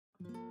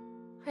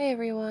Hi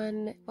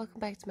everyone, welcome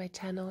back to my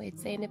channel.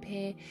 It's Zaynab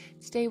here.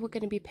 Today we're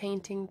going to be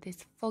painting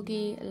this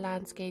foggy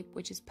landscape,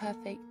 which is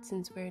perfect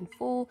since we're in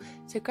fall.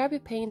 So grab your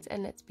paints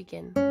and let's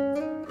begin.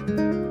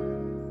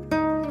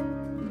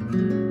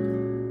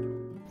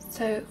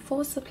 So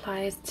for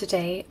supplies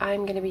today,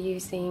 I'm going to be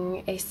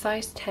using a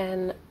size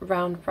 10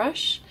 round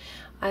brush.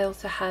 I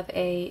also have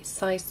a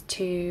size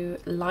 2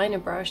 liner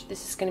brush.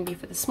 This is going to be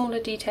for the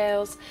smaller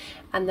details,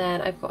 and then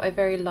I've got a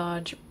very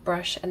large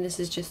brush, and this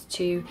is just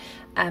to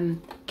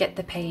get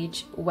the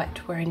page wet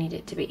where I need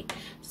it to be.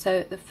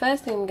 So the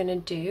first thing I'm going to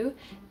do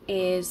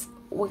is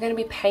we're going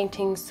to be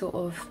painting sort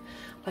of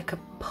like a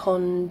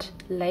pond,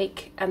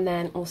 lake, and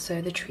then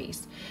also the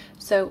trees.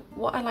 So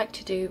what I like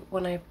to do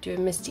when I do a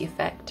misty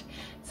effect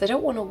is I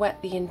don't want to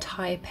wet the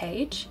entire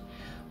page.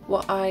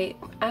 What I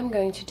am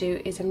going to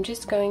do is I'm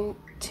just going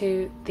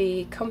to,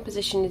 the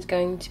composition is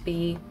going to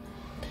be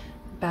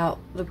about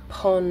the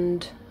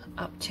pond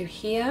up to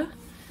here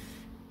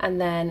and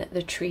then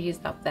the trees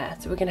up there.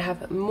 So we're going to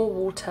have more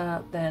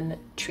water than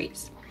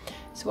trees.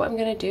 So what I'm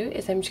going to do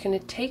is I'm just going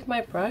to take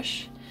my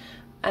brush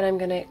and I'm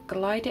going to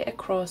glide it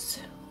across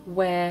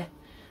where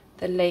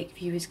the lake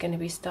view is going to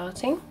be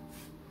starting.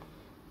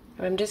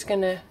 And I'm just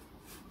going to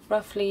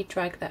roughly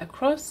drag that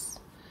across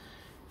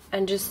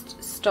and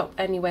just stop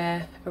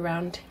anywhere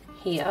around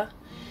here.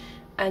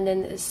 And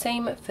then the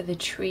same for the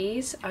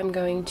trees. I'm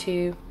going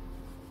to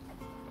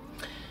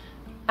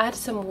add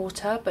some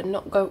water but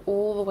not go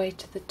all the way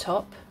to the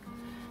top.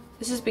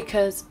 This is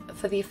because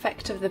for the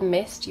effect of the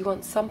mist you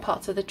want some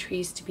parts of the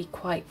trees to be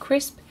quite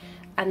crisp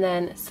and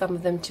then some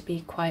of them to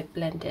be quite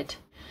blended.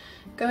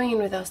 Going in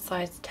with our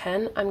size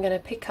 10, I'm going to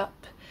pick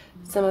up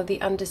some of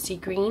the Undersea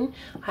green.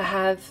 I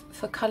have,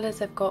 for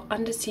colours, I've got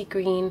Undersea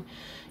green,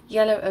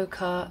 yellow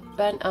ochre,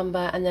 burnt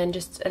umber, and then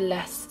just a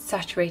less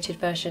saturated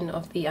version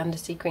of the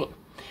Undersea green.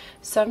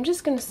 So I'm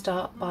just going to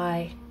start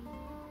by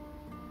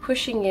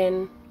pushing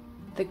in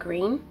the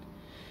green.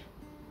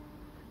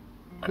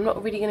 I'm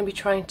not really going to be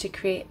trying to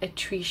create a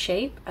tree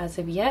shape as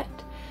of yet.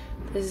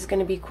 This is going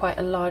to be quite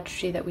a large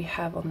tree that we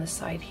have on the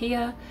side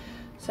here.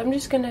 So I'm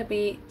just going to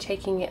be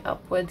taking it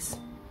upwards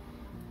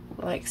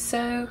like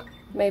so,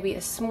 maybe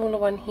a smaller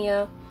one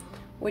here.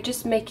 We're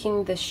just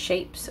making the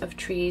shapes of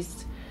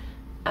trees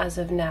as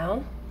of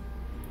now.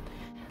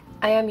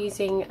 I am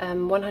using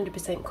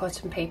 100%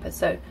 cotton paper,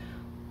 so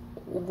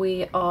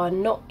we are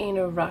not in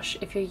a rush.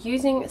 If you're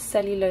using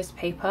cellulose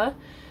paper,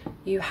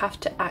 you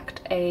have to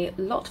act a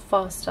lot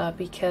faster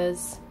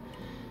because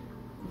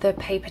the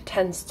paper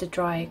tends to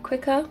dry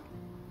quicker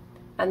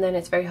and then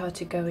it's very hard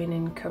to go in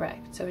and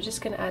correct. So we're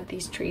just going to add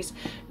these trees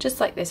just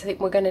like this. I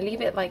think we're going to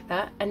leave it like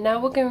that, and now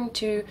we're going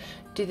to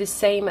do the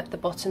same at the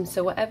bottom.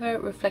 So whatever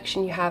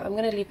reflection you have, I'm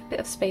going to leave a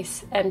bit of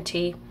space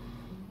empty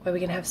where we're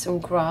going to have some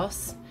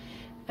grass,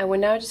 and we're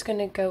now just going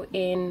to go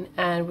in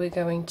and we're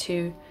going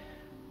to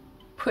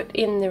put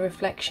in the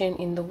reflection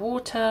in the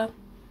water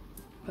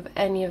of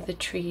any of the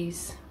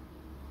trees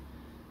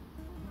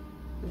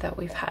that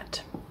we've had,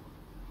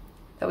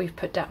 that we've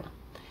put down.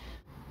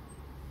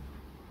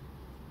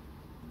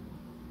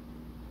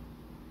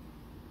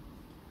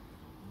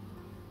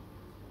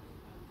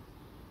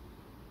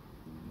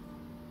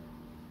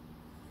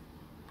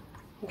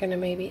 I'm going to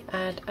maybe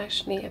add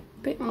actually a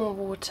bit more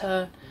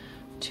water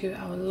to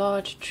our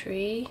large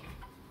tree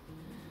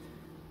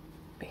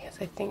because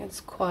I think it's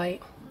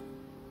quite,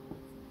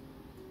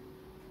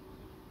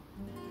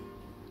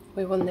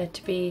 we want there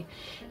to be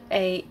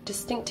a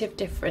distinctive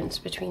difference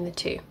between the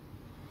two.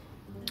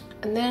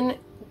 And then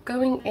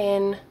going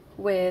in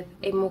with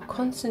a more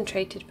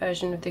concentrated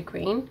version of the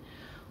green,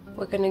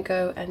 we're going to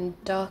go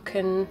and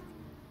darken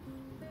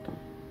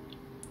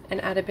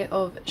and add a bit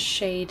of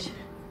shade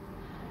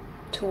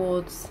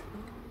towards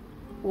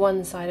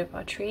one side of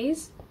our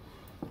trees.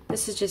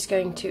 This is just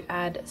going to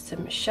add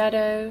some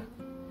shadow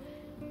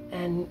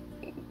and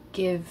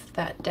give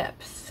that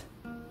depth.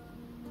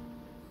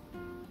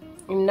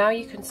 And now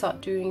you can start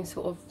doing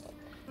sort of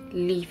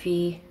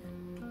leafy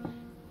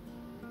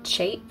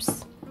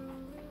shapes,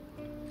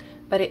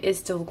 but it is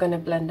still going to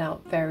blend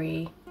out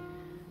very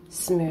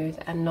smooth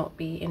and not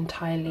be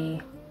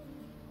entirely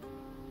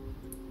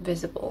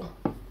visible.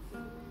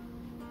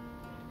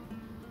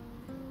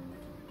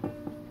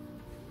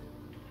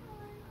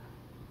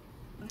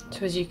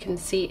 So as you can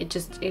see,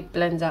 it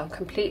blends out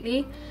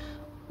completely.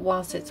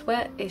 Whilst it's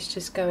wet, it's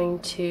just going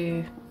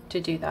to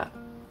do that.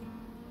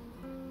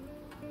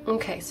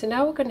 Okay, so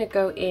now we're going to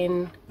go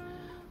in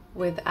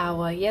with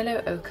our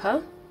yellow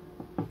ochre,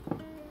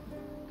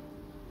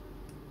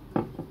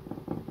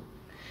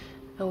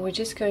 and we're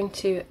just going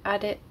to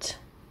add it.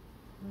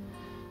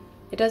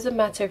 It doesn't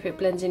matter if it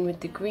blends in with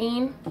the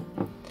green,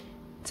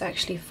 it's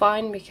actually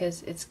fine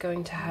because it's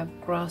going to have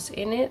grass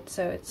in it,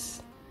 so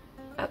it's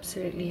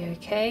absolutely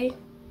okay.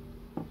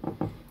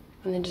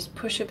 And then just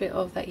push a bit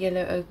of that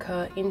yellow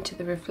ochre into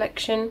the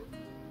reflection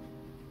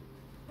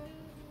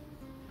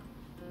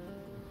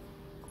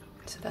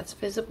so that's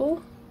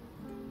visible,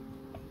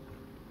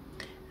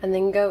 and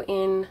then go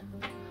in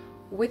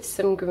with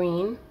some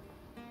green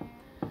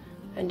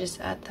and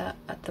just add that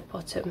at the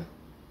bottom.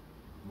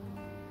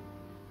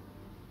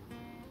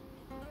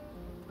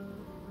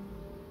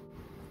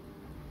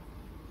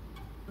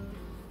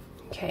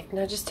 Okay,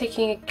 now just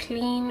taking a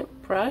clean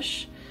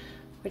brush,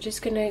 we're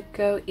just going to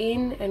go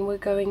in and we're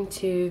going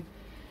to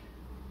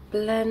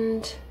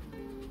blend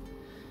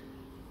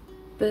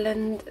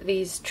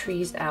these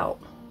trees out.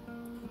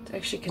 So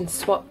actually can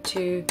swap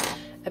to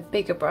a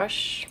bigger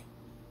brush.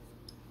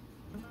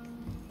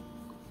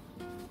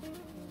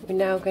 We're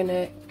now going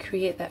to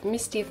create that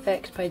misty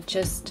effect by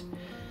just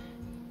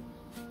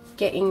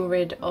getting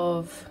rid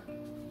of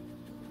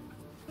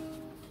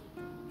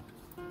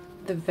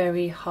the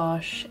very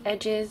harsh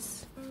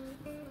edges.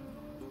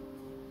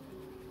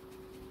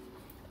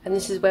 And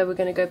this is where we're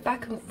going to go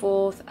back and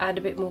forth, add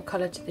a bit more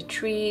colour to the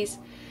trees,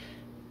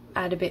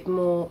 add a bit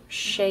more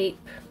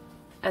shape,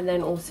 and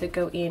then also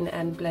go in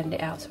and blend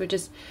it out. So we're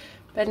just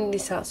blending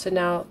this out, so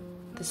now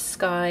the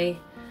sky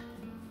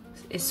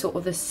is sort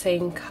of the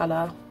same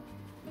colour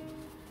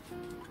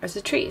as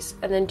the trees.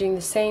 And then doing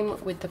the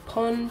same with the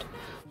pond.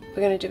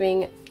 We're going to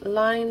doing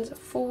lines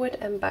forward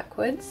and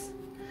backwards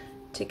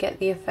to get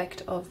the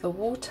effect of the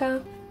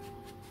water,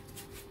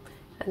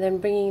 and then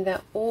bringing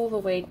that all the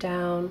way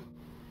down.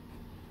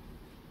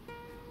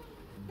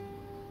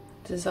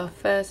 This is our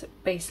first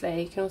base layer.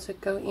 You can also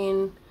go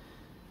in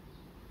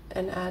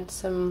and add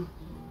some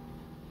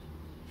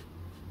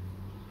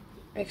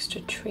extra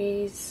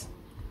trees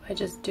by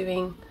just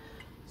doing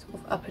sort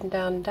of up and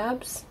down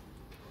dabs.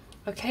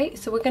 Okay,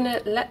 so we're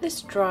gonna let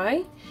this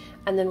dry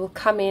and then we'll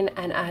come in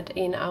and add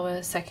in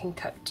our second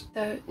coat.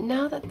 So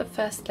now that the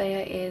first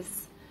layer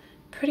is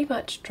pretty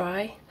much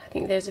dry, I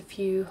think there's a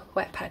few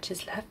wet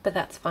patches left, but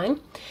that's fine.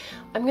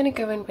 I'm gonna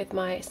go in with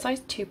my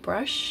size 2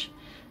 brush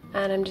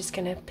and I'm just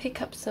gonna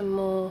pick up some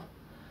more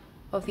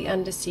of the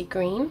Undersea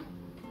green.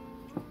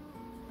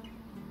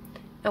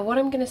 And what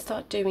I'm going to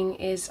start doing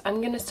is I'm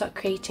going to start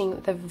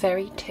creating the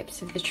very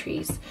tips of the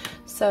trees.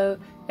 So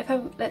if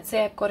let's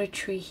say I've got a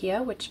tree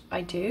here, which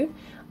I do,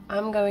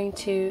 I'm going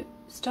to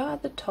start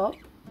at the top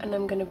and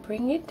I'm going to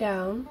bring it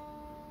down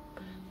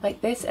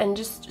like this and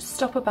just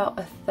stop about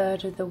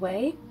 1/3 of the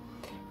way.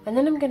 And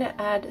then I'm going to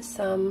add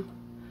some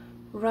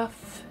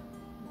rough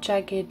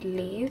jagged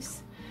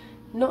leaves,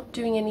 not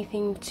doing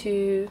anything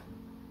too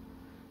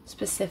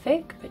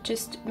specific, but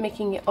just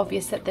making it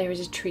obvious that there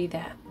is a tree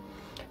there.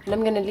 And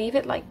I'm going to leave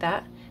it like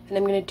that, and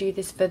I'm going to do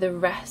this for the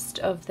rest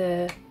of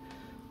the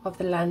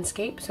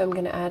landscape. So I'm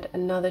going to add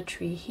another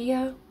tree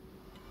here,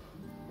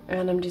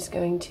 and I'm just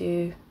going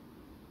to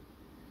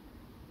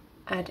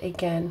add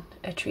again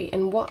a tree.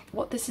 And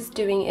what this is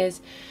doing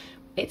is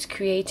it's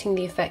creating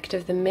the effect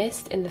of the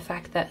mist in the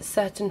fact that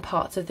certain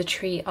parts of the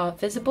tree are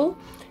visible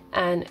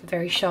and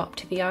very sharp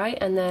to the eye,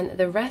 and then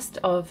the rest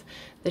of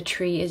the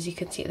tree, as you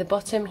can see at the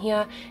bottom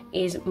here,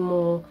 is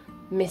more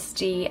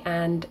misty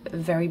and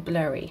very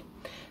blurry.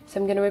 So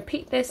I'm going to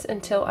repeat this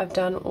until I've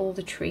done all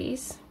the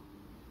trees.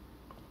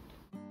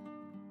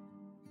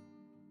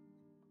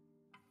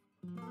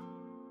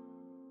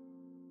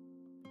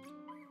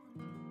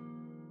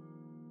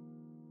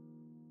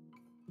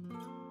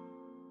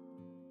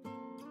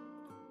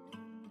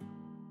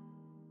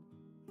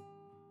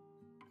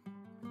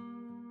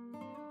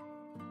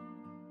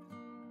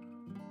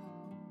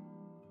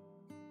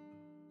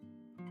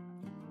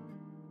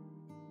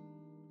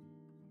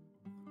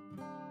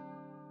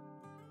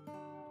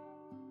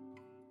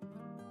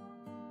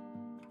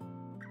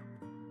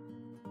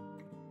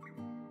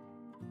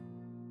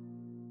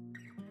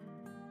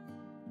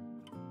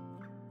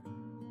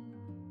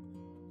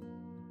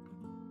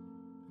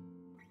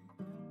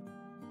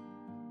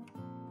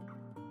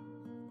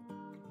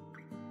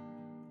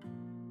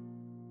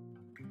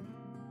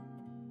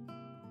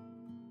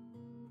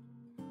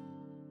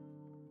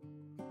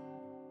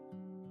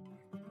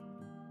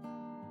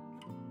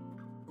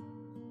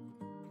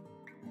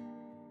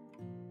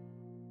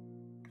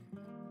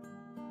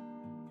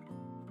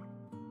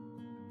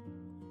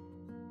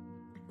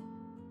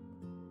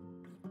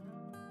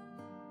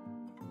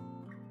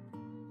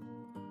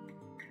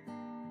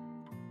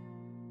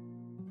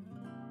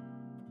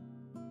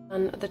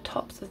 On the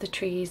tops of the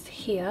trees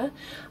here,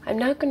 I'm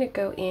now going to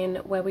go in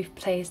where we've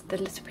placed the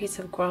little piece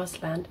of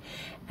grassland,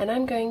 and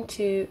I'm going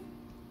to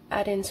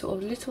add in sort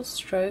of little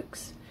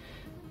strokes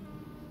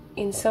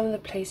in some of the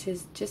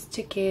places just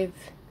to give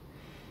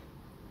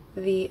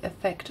the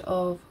effect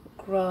of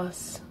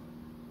grass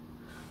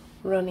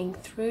running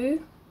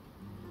through.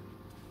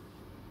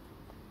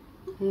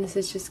 And this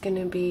is just going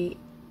to be,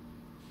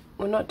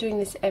 we're not doing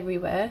this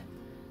everywhere,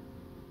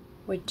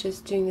 we're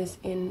just doing this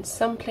in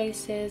some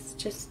places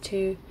just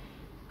to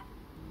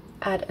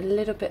add a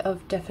little bit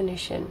of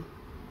definition.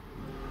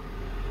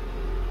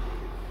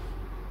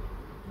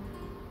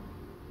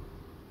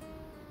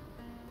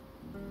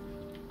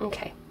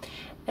 Okay,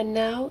 and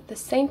now the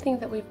same thing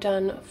that we've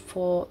done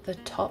for the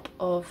top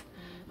of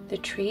the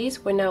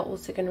trees, we're now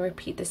also going to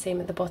repeat the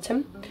same at the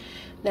bottom.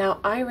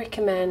 Now I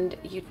recommend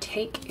you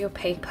take your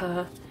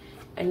paper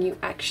and you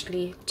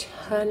actually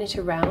turn it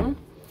around.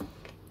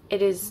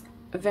 It is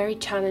very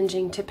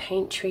challenging to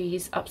paint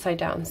trees upside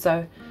down,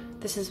 so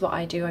this is what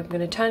I do. I'm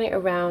going to turn it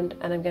around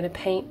and I'm going to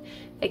paint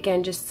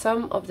again just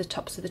some of the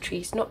tops of the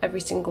trees, not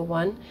every single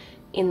one,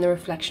 in the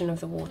reflection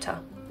of the water.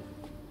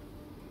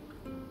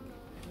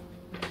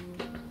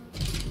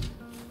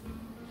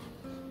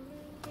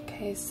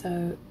 Okay,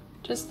 so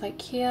just like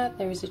here,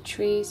 there is a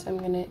tree, so I'm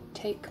going to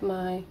take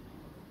my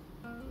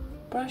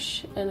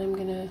brush and I'm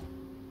going to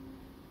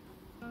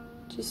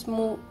just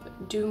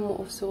do more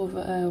of sort of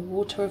a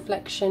water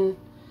reflection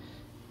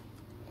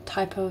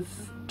type of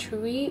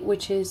tree,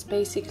 which is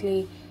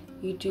basically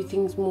you do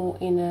things more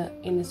in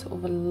a sort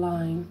of a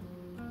line.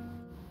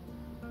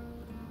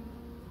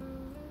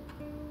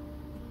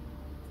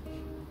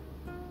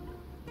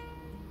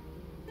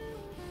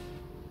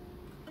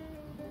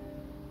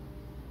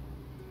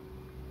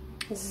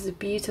 This is a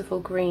beautiful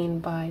green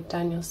by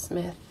Daniel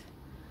Smith.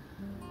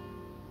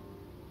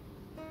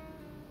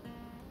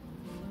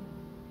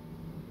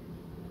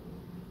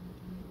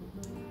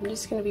 I'm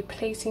just going to be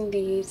placing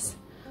these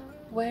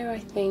where I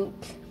think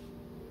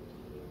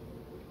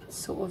it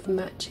sort of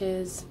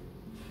matches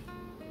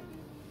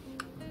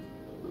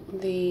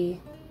the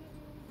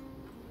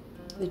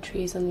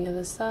trees on the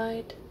other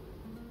side,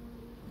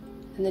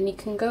 and then you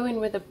can go in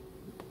with a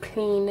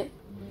clean,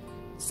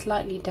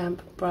 slightly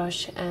damp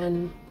brush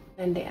and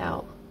blend it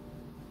out.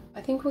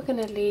 I think we're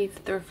going to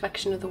leave the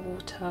reflection of the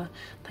water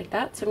like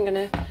that, so I'm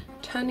going to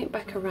turn it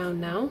back around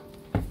now.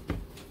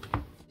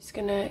 Just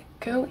going to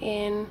go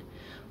in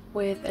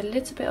with a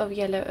little bit of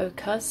yellow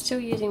ochre, still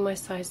using my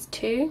size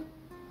 2,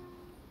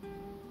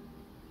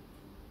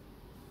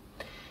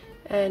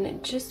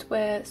 and just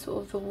where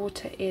sort of the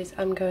water is,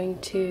 I'm going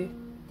to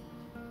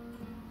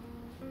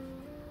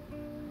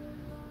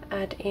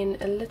add in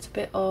a little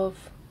bit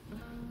of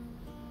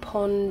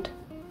pond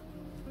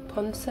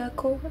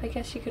circle, I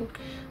guess you can,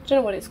 I don't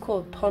know what it's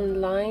called,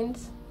 pond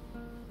lines,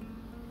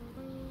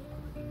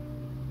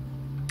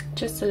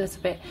 just a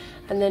little bit,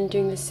 and then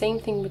doing the same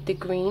thing with the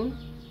green.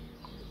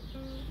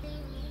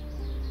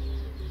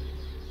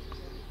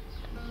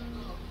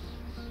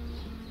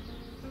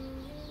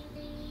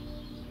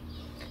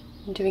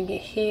 I'm doing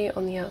it here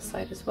on the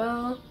outside as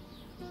well,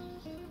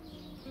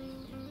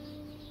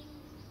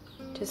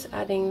 just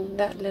adding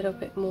that little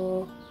bit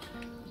more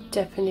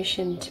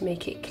definition to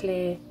make it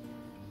clear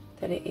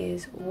that it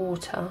is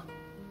water.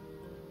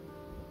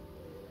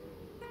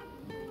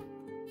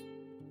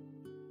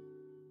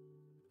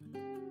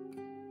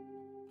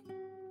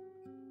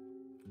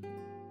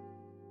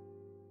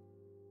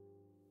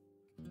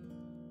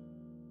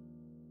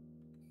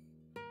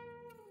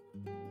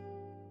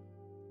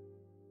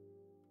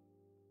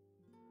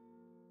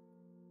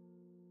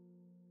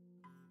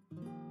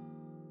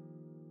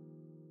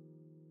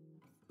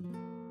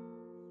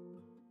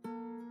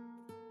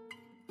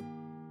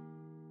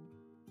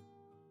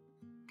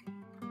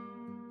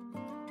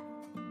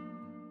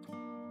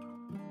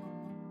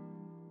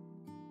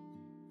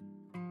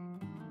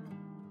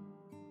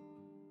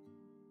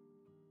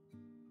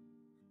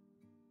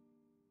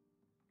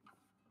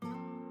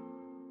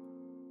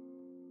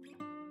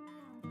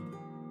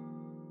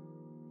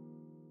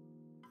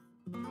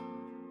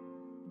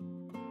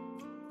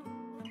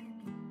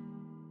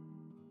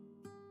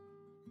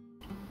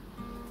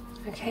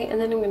 Okay, and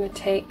then I'm going to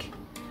take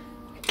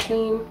a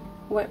clean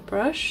wet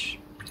brush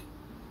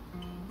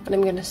and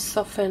I'm going to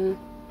soften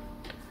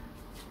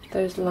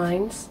those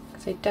lines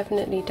because I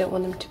definitely don't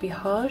want them to be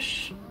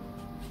harsh.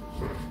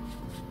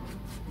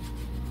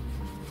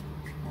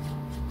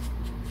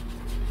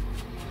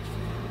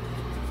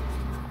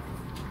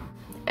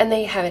 And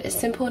there you have it, a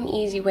simple and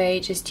easy way,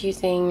 just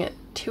using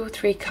 2 or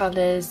 3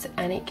 colours,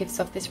 and it gives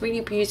off this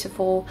really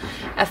beautiful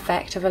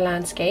effect of a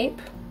landscape.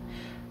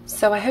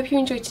 So I hope you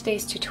enjoyed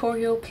today's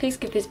tutorial. Please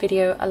give this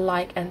video a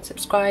like and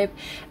subscribe,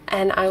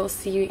 and I will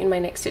see you in my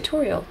next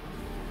tutorial.